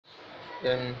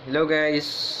Yan. Hello guys,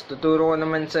 tuturo ko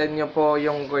naman sa inyo po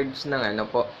yung chords ng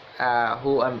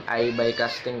Who Am I by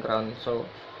Casting Crown. So,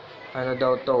 ano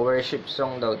daw to, worship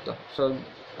song daw to. So,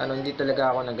 hindi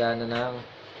talaga ako nag-ano ng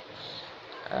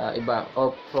iba.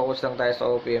 Focus lang tayo sa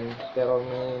OPM. Pero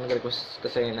may nag-request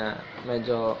kasi na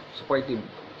medyo supportive.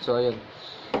 So, ayun.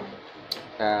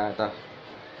 Ito.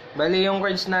 Bali, yung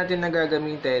chords natin na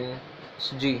gagamitin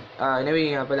is G.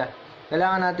 Anyway nga pala.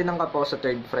 Kailangan natin ng kapo sa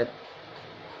 3rd fret.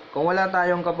 Kung wala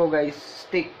tayong kapo guys,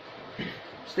 stick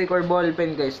or ball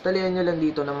pen guys, talian nyo lang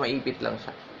dito na maipit lang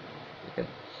siya. Okay.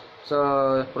 So,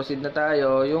 proceed na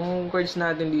tayo. Yung chords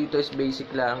natin dito is basic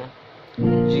lang.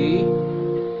 G,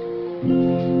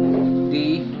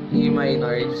 D, E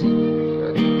minor, C.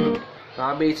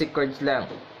 Mga basic chords lang.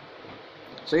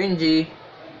 So, yung G,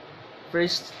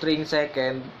 1st string,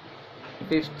 2nd,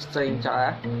 5th string,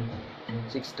 tsaka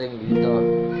 6th string dito.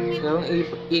 Yung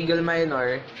eagle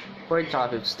minor, 4th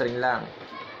tsaka 5th string lang.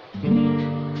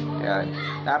 Ayan.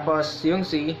 Tapos, yung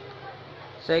C,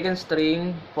 2nd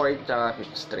string, 4th tsaka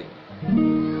 5th string.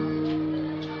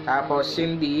 Tapos,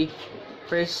 yung D,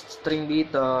 1st string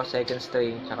dito, 2nd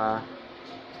string, tsaka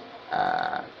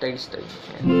 3rd string.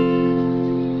 Ayan.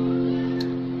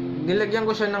 Nilagyan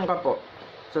ko siya ng kapo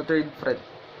sa 3rd fret.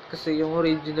 Kasi yung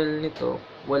original nito,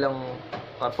 walang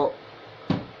kapo.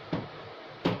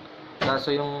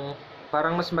 Kaso yung,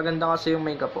 parang mas maganda kasi yung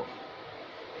may kapo.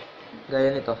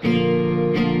 Gaya nito.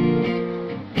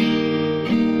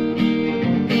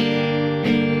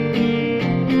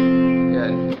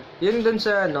 Yan. Yun dun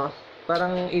sa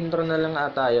parang intro na lang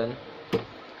ata yun.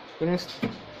 Yung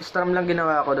strum lang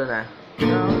ginawa ko dun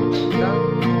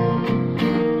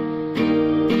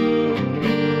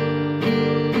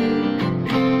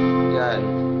Yan.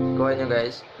 Kuha nyo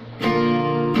guys.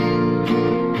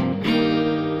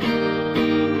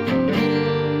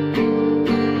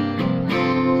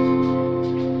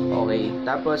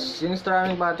 Tapos, yung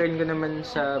strumming pattern ko naman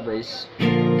sa verse.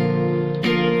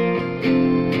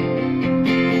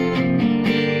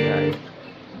 Yan.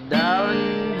 Down,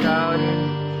 down,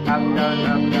 up, down,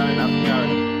 up, down, up, down.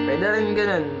 Pwede rin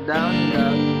ganun. Down,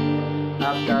 down,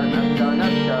 up, down, up, down,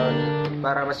 up, down.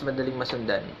 Para mas madaling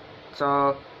masundan.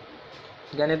 So,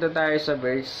 ganito tayo sa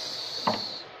verse.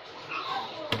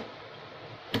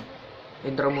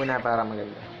 Intro muna para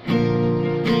maganda.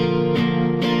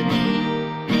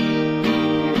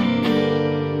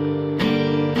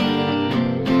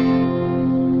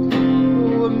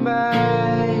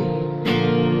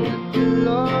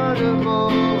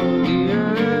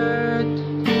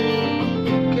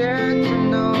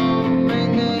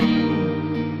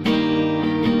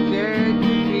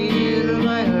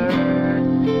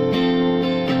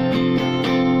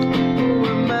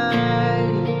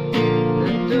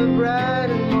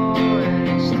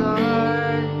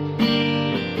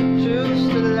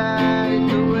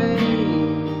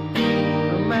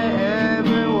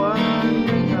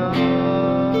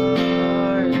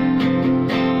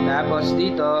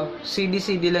 Dito, CD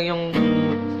lang yung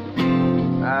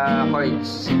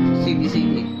chords.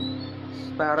 CD.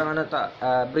 Parang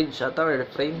bridge ata or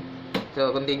refrain. So,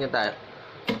 continue tayo.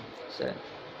 So,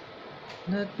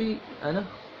 not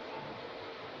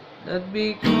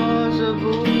because of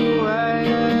who I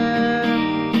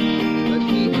am, but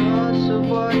because of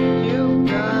what you've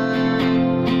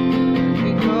done,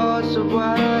 because of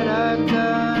what I've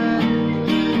done,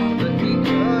 but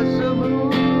because of who.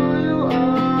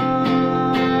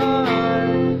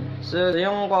 So,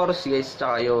 yung chorus guys,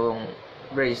 tsaka yung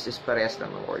verse is parehas ng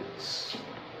chords.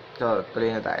 So,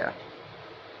 tuloy na tayo.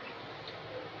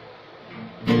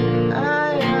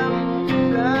 I am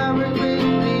flower with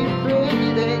deep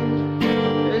breathing,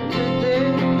 but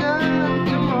today and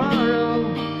tomorrow,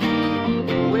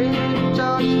 when you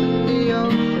tossed in the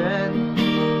ocean,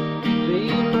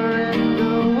 deeper in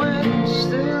the wind,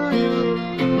 still you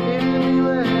hear me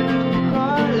when I'm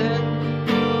calling,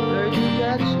 or you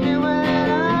catch me when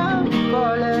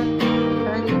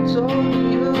and you told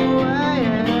me who I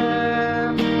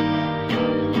am.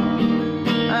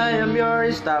 I am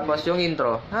yours. Tapos yung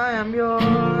intro, I am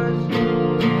yours.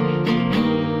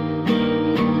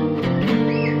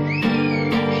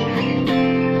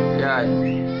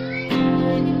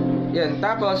 Yan.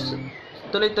 Tapos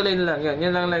tuloy-tuloy na lang yan.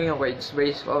 Yan lang yung chords,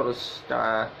 bass, chorus,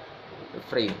 tsaka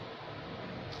refrain.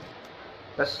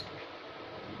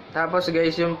 Tapos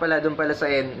guys, yung pala dun pala sa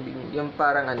end, yung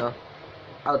parang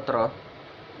outro,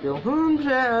 yung whom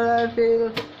shall I feel,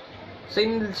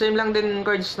 same lang din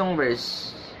chords ng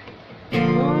verse.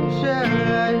 Whom shall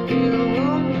I feel,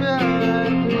 whom shall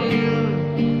I feel,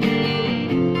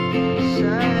 'cause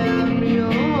I am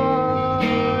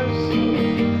yours,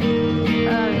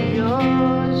 I am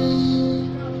yours.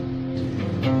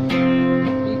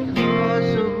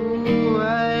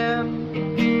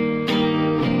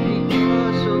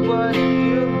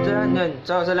 yun.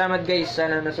 So, salamat guys.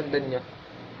 Sana nasundan nyo.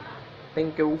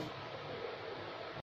 Thank you.